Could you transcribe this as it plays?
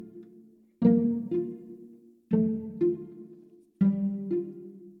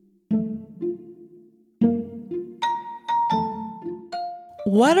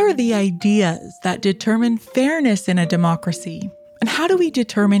What are the ideas that determine fairness in a democracy? And how do we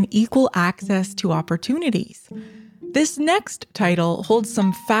determine equal access to opportunities? This next title holds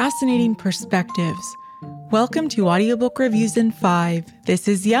some fascinating perspectives. Welcome to Audiobook Reviews in 5. This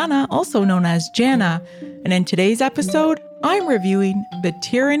is Yana, also known as Jana, and in today's episode, I'm reviewing The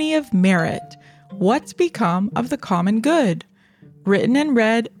Tyranny of Merit: What's Become of the Common Good? Written and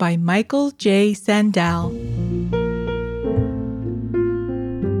read by Michael J. Sandel.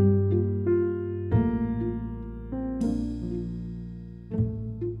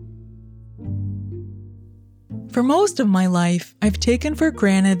 For most of my life, I've taken for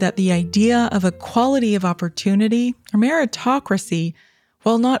granted that the idea of equality of opportunity, or meritocracy,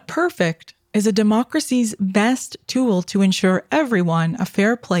 while not perfect, is a democracy's best tool to ensure everyone a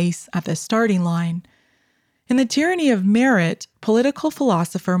fair place at the starting line. In The Tyranny of Merit, political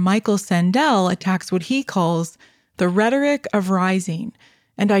philosopher Michael Sandel attacks what he calls the rhetoric of rising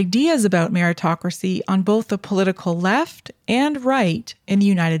and ideas about meritocracy on both the political left and right in the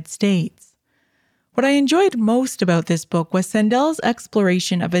United States. What I enjoyed most about this book was Sandel's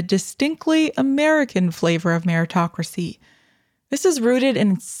exploration of a distinctly American flavor of meritocracy. This is rooted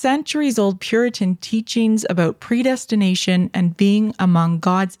in centuries-old Puritan teachings about predestination and being among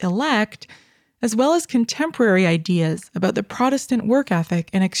God's elect, as well as contemporary ideas about the Protestant work ethic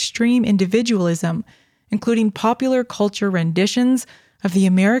and extreme individualism, including popular culture renditions of the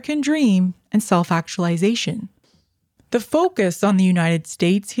American dream and self-actualization. The focus on the United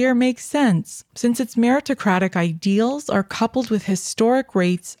States here makes sense, since its meritocratic ideals are coupled with historic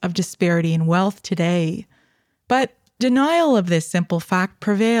rates of disparity in wealth today. But denial of this simple fact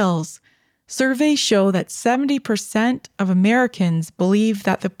prevails. Surveys show that 70% of Americans believe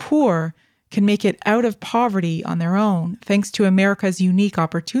that the poor can make it out of poverty on their own, thanks to America's unique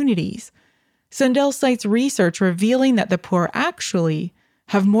opportunities. Sandel cites research revealing that the poor actually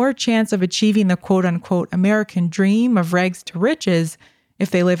have more chance of achieving the quote-unquote American dream of rags to riches if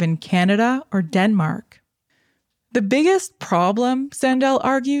they live in Canada or Denmark. The biggest problem, Sandel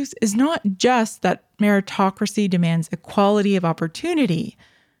argues, is not just that meritocracy demands equality of opportunity,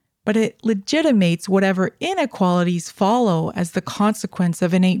 but it legitimates whatever inequalities follow as the consequence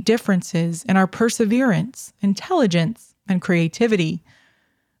of innate differences in our perseverance, intelligence, and creativity.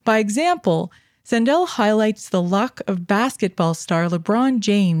 By example, Sandel highlights the luck of basketball star LeBron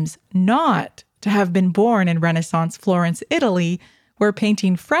James not to have been born in Renaissance Florence, Italy, where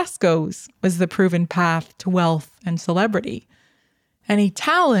painting frescoes was the proven path to wealth and celebrity. Any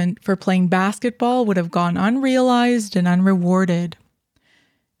talent for playing basketball would have gone unrealized and unrewarded.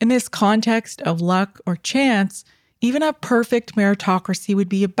 In this context of luck or chance, even a perfect meritocracy would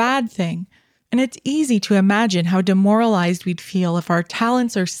be a bad thing. And it's easy to imagine how demoralized we'd feel if our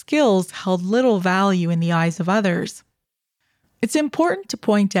talents or skills held little value in the eyes of others. It's important to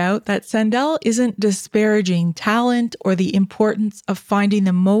point out that Sandel isn't disparaging talent or the importance of finding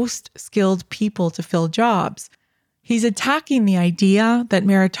the most skilled people to fill jobs. He's attacking the idea that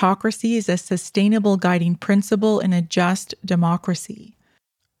meritocracy is a sustainable guiding principle in a just democracy.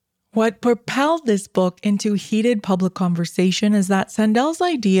 What propelled this book into heated public conversation is that Sandel's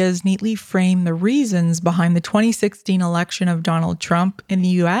ideas neatly frame the reasons behind the 2016 election of Donald Trump in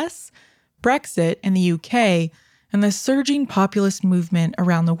the US, Brexit in the UK, and the surging populist movement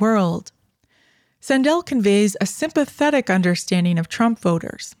around the world. Sandel conveys a sympathetic understanding of Trump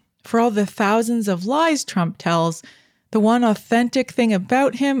voters. For all the thousands of lies Trump tells, the one authentic thing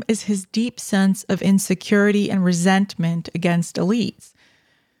about him is his deep sense of insecurity and resentment against elites.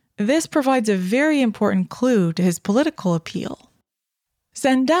 This provides a very important clue to his political appeal.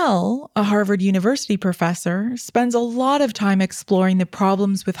 Sandel, a Harvard University professor, spends a lot of time exploring the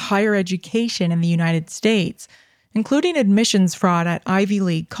problems with higher education in the United States, including admissions fraud at Ivy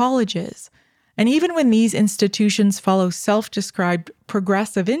League colleges. And even when these institutions follow self-described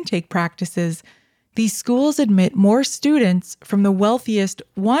progressive intake practices, these schools admit more students from the wealthiest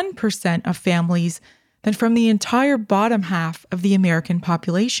 1% of families than from the entire bottom half of the American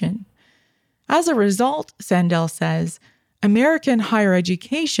population. As a result, Sandel says, American higher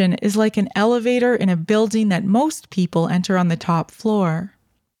education is like an elevator in a building that most people enter on the top floor.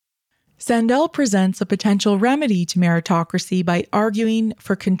 Sandel presents a potential remedy to meritocracy by arguing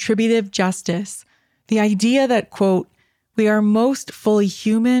for contributive justice, the idea that, quote, we are most fully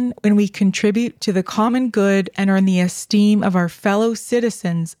human when we contribute to the common good and earn the esteem of our fellow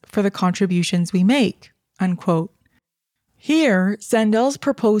citizens for the contributions we make, unquote. Here, Sandel's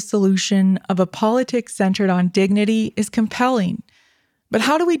proposed solution of a politics centered on dignity is compelling. But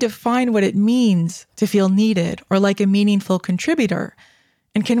how do we define what it means to feel needed or like a meaningful contributor?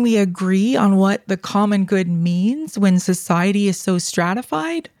 And can we agree on what the common good means when society is so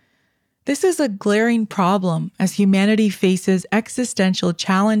stratified? This is a glaring problem as humanity faces existential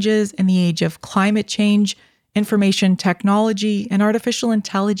challenges in the age of climate change, information technology, and artificial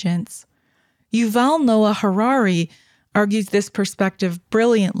intelligence. Yuval Noah Harari argues this perspective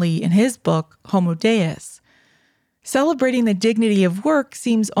brilliantly in his book, Homo Deus. Celebrating the dignity of work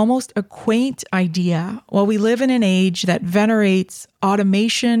seems almost a quaint idea while we live in an age that venerates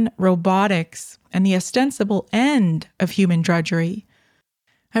automation, robotics, and the ostensible end of human drudgery.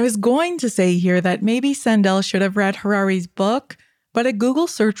 I was going to say here that maybe Sandel should have read Harari's book, but a Google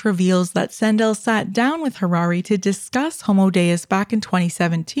search reveals that Sandel sat down with Harari to discuss Homo Deus back in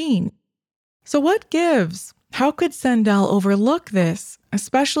 2017. So what gives? How could Sandel overlook this,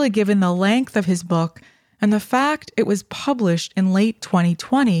 especially given the length of his book and the fact it was published in late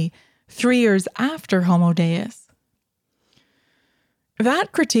 2020, 3 years after Homo Deus?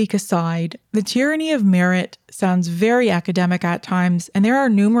 That critique aside, the tyranny of merit sounds very academic at times, and there are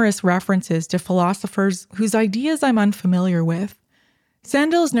numerous references to philosophers whose ideas I'm unfamiliar with.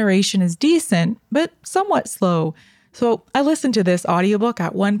 Sandel's narration is decent, but somewhat slow, so I listened to this audiobook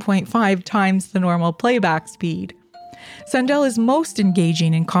at 1.5 times the normal playback speed. Sandel is most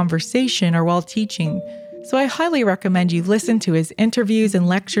engaging in conversation or while teaching, so I highly recommend you listen to his interviews and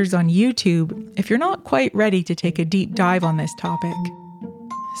lectures on YouTube if you're not quite ready to take a deep dive on this topic.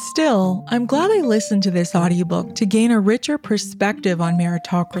 Still, I'm glad I listened to this audiobook to gain a richer perspective on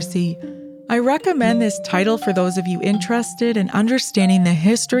meritocracy. I recommend this title for those of you interested in understanding the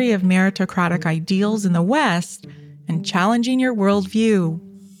history of meritocratic ideals in the West and challenging your worldview.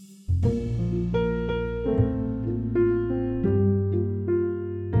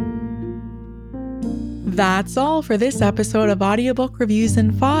 That's all for this episode of Audiobook Reviews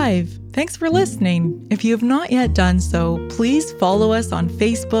in 5. Thanks for listening. If you have not yet done so, please follow us on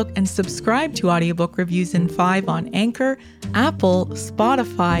Facebook and subscribe to Audiobook Reviews in 5 on Anchor, Apple,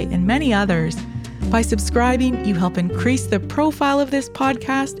 Spotify, and many others. By subscribing, you help increase the profile of this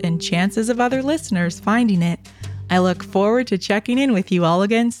podcast and chances of other listeners finding it. I look forward to checking in with you all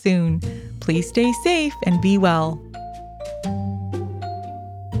again soon. Please stay safe and be well.